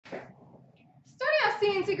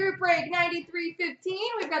CNC Group Break 9315.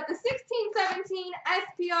 We've got the 1617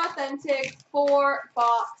 SP Authentic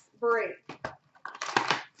 4-box break.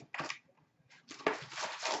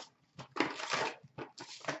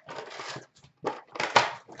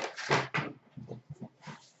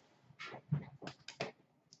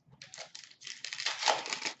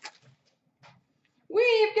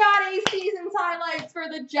 We've got a season's highlights for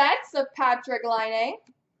the Jets of Patrick Laine.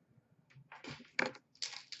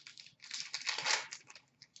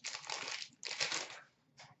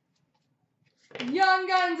 Young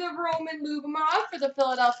Guns of Roman Lyubimov for the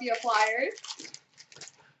Philadelphia Flyers.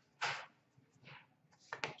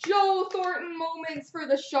 Joe Thornton moments for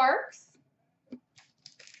the Sharks.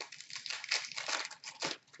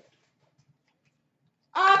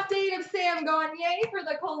 Update of Sam Gagner for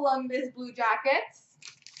the Columbus Blue Jackets.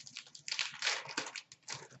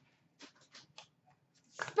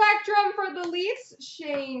 Spectrum for the Leafs,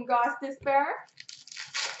 Shane Gostisbehere.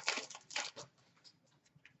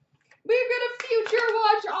 We've got a Future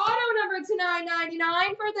Watch auto number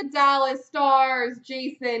 /999 for the Dallas Stars,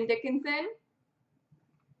 Jason Dickinson.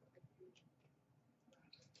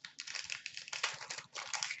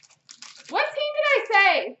 What team did I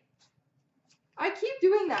say? I keep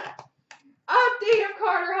doing that. Update of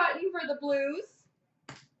Carter Hutton for the Blues.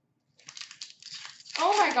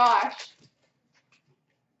 Oh my gosh.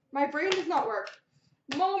 My brain does not work.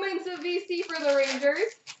 Moments of VC for the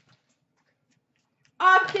Rangers.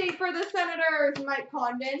 Update for the Senators, Mike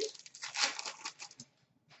Condon.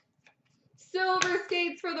 Silver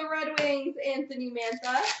skates for the Red Wings, Anthony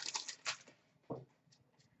Mantha.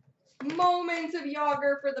 Moments of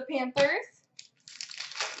Yager for the Panthers.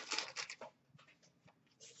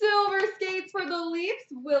 Silver skates for the Leafs,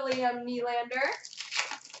 William Nylander.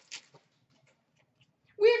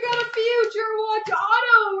 We've got a Future Watch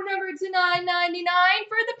auto number /999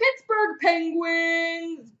 for the Pittsburgh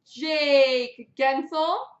Penguins, Jake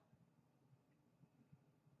Guentzel.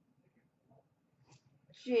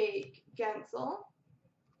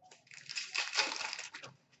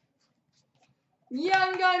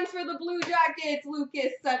 Young Guns for the Blue Jackets,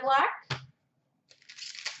 Lucas Sedlak.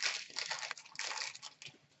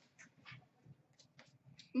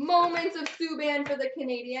 Moments of Subban for the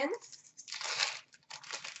Canadiens.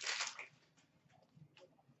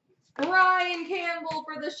 Brian Campbell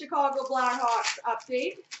for the Chicago Blackhawks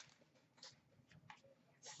update.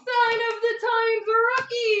 Sign of the Times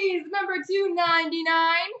rookies, number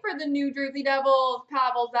 /299 for the New Jersey Devils,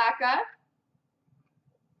 Pavel Zacha.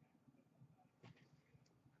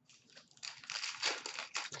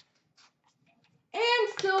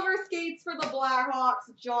 And silver skates for the Blackhawks,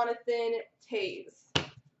 Jonathan Toews.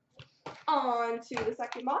 On to the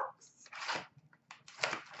second box.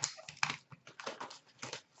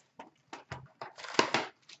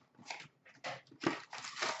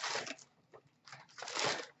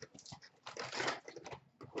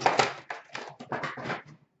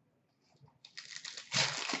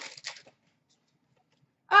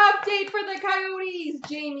 Update for the Coyotes,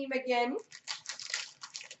 Jamie McGinn.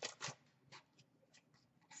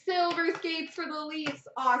 Silver skates for the Leafs,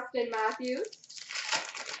 Austin Matthews.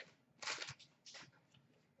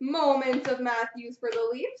 Moments of Matthews for the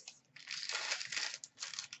Leafs.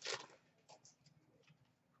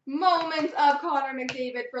 Moments of Connor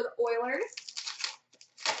McDavid for the Oilers.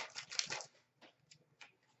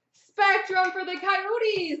 Spectrum for the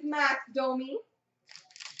Coyotes, Max Domi.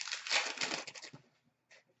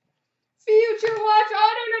 Future Watch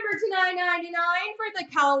auto number /999 for the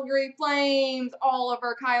Calgary Flames,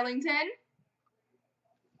 Oliver Kylington.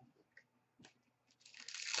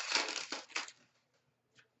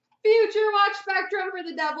 Future Watch Spectrum for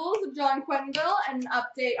the Devils, John Quenneville, and an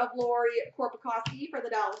update of Lori Korpikoski for the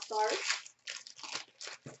Dallas Stars.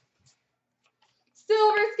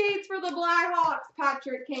 Silver skates for the Blackhawks,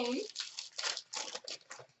 Patrick Kane.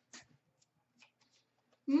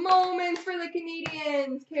 Moments for the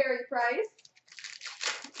Canadiens, Carey Price.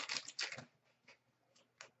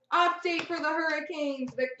 Update for the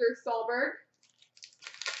Hurricanes, Victor Stalberg.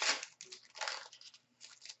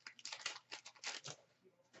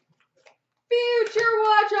 Future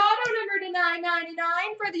Watch auto number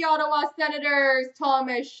 /999 for the Ottawa Senators,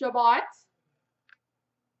 Thomas Chabot.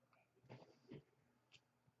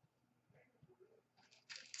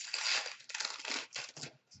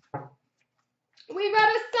 We've got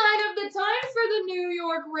a Sign of the Times for the New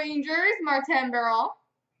York Rangers, Martin Biron.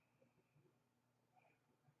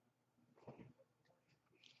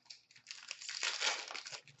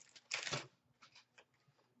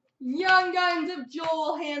 Young Guns of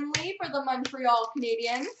Joel Hanley for the Montreal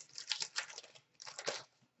Canadiens.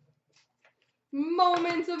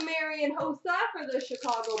 Moments of Marian Hossa for the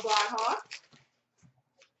Chicago Blackhawks.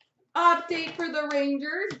 Update for the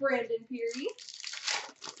Rangers, Brandon Peary.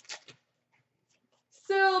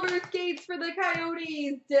 Silver skates for the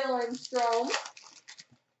Coyotes, Dylan Strome.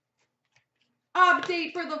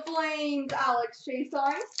 Update for the Flames, Alex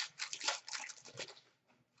Chiasson.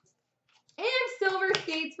 And silver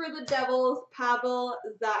skates for the Devils, Pavel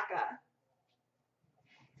Zacha.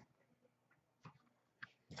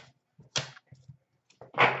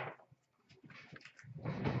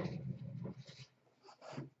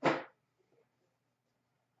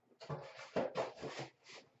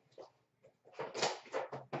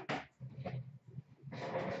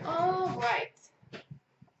 All right.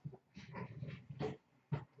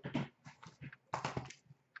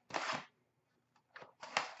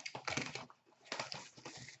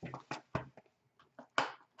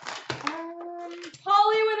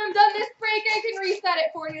 Polly, when I'm done this break, I can reset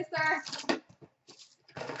it for you, sir.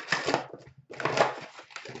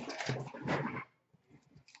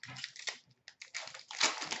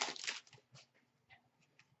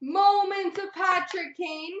 Moments of Patrick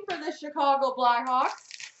Kane for the Chicago Blackhawks.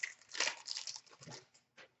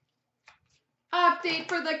 Update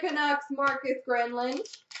for the Canucks, Marcus Grenland.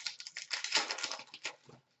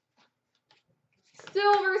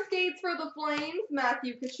 Silver skates for the Flames,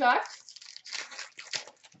 Matthew Tkachuk.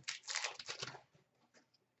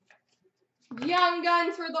 Young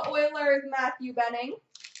Guns for the Oilers, Matthew Benning.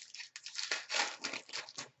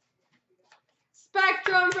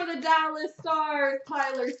 Spectrum for the Dallas Stars,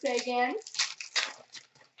 Tyler Seguin.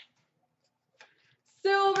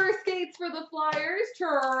 Silver skates for the Flyers,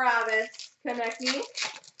 Travis Konecny.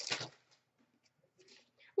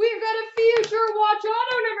 We've got a Future Watch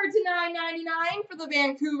Auto number to $9.99 for the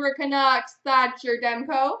Vancouver Canucks, Thatcher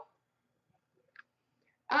Demko.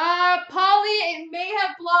 Polly, it may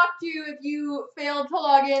have blocked you if you failed to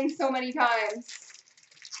log in so many times.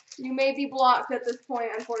 You may be blocked at this point,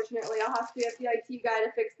 unfortunately. I'll have to get the IT guy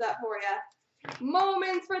to fix that for you.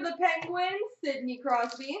 Moments for the Penguins, Sidney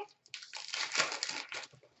Crosby.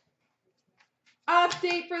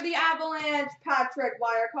 Update for the Avalanche, Patrick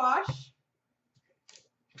Wirekosh.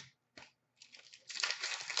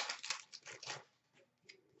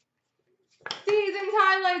 Season's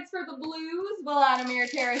highlights for the Blues, Vladimir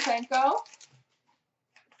Tarasenko.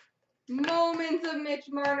 Moments of Mitch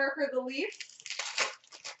Marner for the Leafs.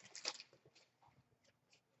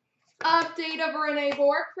 Update of Rene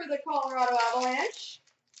Bourque for the Colorado Avalanche.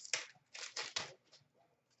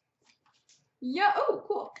 Yeah, oh,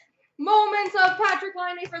 cool. Moments of Patrick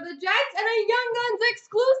Laine for the Jets and a Young Guns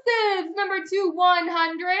exclusives, number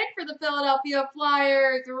 2/100 for the Philadelphia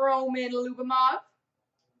Flyers, Roman Lyubimov.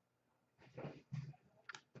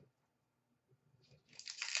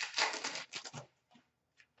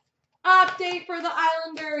 Update for the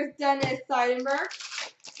Islanders, Dennis Seidenberg.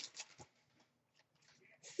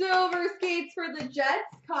 Silver skates for the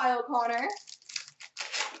Jets, Kyle Connor.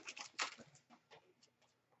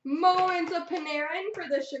 Moments of Panarin for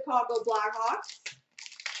the Chicago Blackhawks.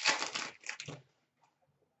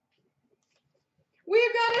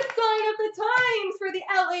 We've got a sign of the times for the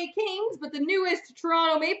LA Kings, but the newest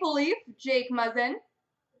Toronto Maple Leaf, Jake Muzzin.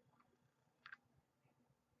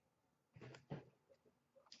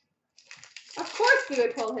 Of course we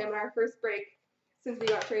would pull him in our first break since he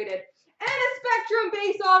got traded. And a Spectrum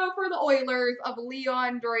base auto for the Oilers of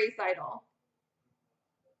Leon Draisaitl.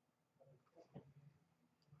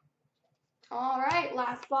 All right,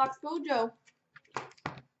 last box mojo.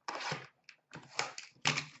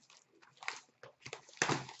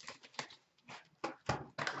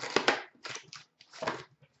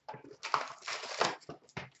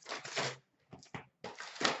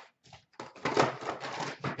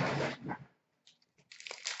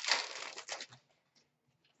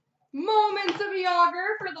 Moments of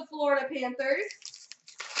Yager for the Florida Panthers.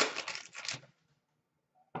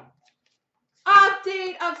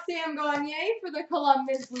 Update of Sam Gagner for the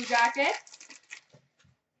Columbus Blue Jackets.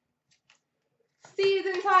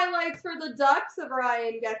 Season's highlights for the Ducks of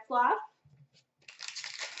Ryan Getzlaf.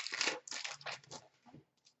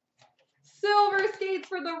 Silver skates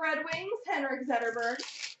for the Red Wings, Henrik Zetterberg.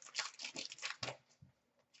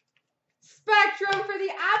 Spectrum for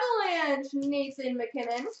the Avalanche, Nathan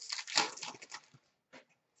MacKinnon.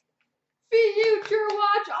 Future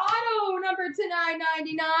Watch Auto, number to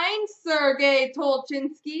 $9.99, Sergei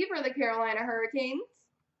Tolchinsky for the Carolina Hurricanes.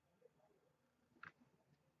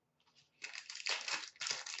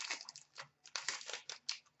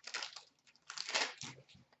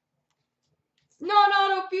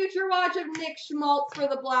 Non-auto Future Watch of Nick Schmaltz for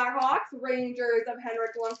the Blackhawks, Rangers of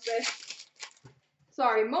Henrik Lundqvist.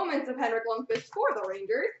 Moments of Henrik Lundqvist for the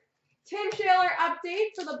Rangers. Tim Shaler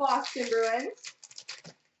update for the Boston Bruins.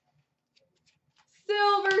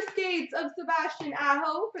 Silver skates of Sebastian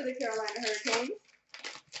Aho for the Carolina Hurricanes.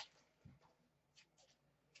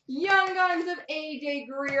 Young Guns of AJ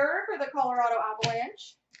Greer for the Colorado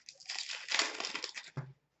Avalanche.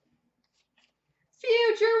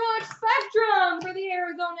 Future Watch Spectrum for the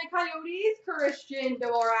Arizona Coyotes, Christian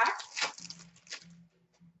Dvorak.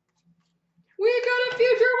 We've got a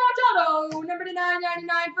Future Watch Auto, number to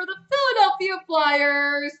 999 for the Philadelphia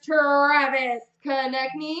Flyers, Travis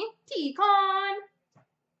Konechny, T-Con.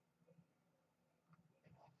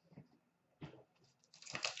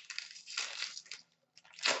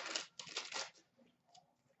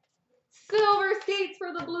 Silver skates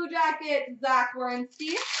for the Blue Jackets, Zach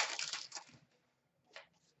Werenski.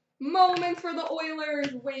 Moments for the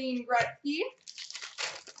Oilers, Wayne Gretzky.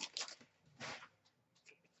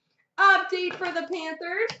 Update for the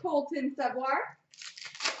Panthers, Colton Savoie.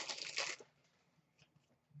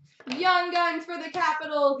 Young Guns for the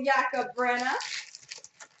Capitals, Jakub Vrana.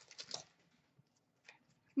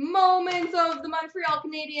 Moments of the Montreal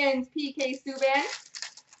Canadiens, PK Subban.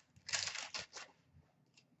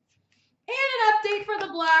 And an update for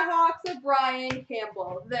the Blackhawks of Brian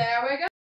Campbell. There we go.